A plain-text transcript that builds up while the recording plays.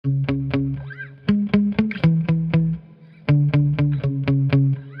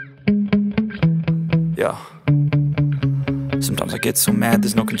get so mad,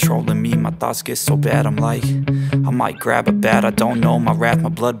 there's no controlling me. My thoughts get so bad, I'm like, I might grab a bat, I don't know. My wrath, my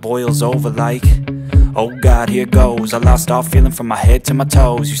blood boils over like, oh God, here goes. I lost all feeling from my head to my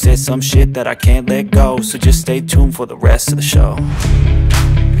toes. You said some shit that I can't let go, so just stay tuned for the rest of the show.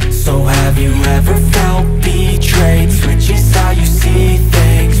 So have you ever felt betrayed? Switches how you see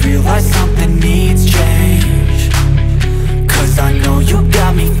things, realize something needs change. Cause I know you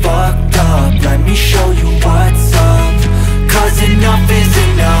got me fucked up, let me show you what's up. Cause enough is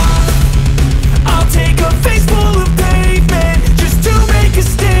enough. I'll take a face full of pavement just to make a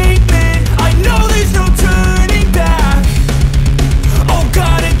statement. I know there's no turning back. Oh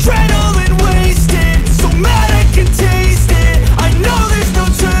God, adrenaline wasted, so mad I can taste it. I know there's no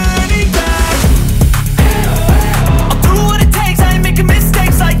turning back. I'll do what it takes, I ain't making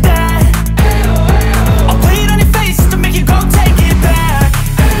mistakes like that. I'll play it on your face to make you go take it back.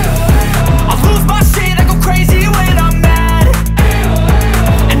 I'll lose my shit, I go crazy when I'm mad.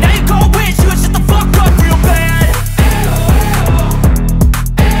 And now you gon' wish you would shut the fuck up real bad.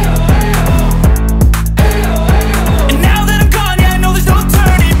 And now that I'm gone, yeah, I know there's no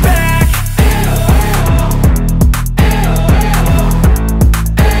turning back.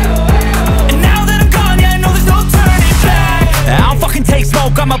 And now that I'm gone, yeah, I know there's no turning back. I don't fucking take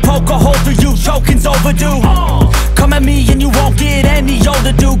smoke, I'ma poke a hole through you, choking's overdue. Come at me and you won't get any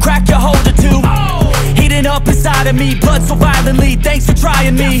older, dude. Crack your holder too. Heating up inside of me, blood so violently, thanks for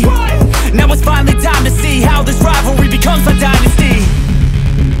trying me. Now it's finally time to see how this rivalry becomes a dynasty.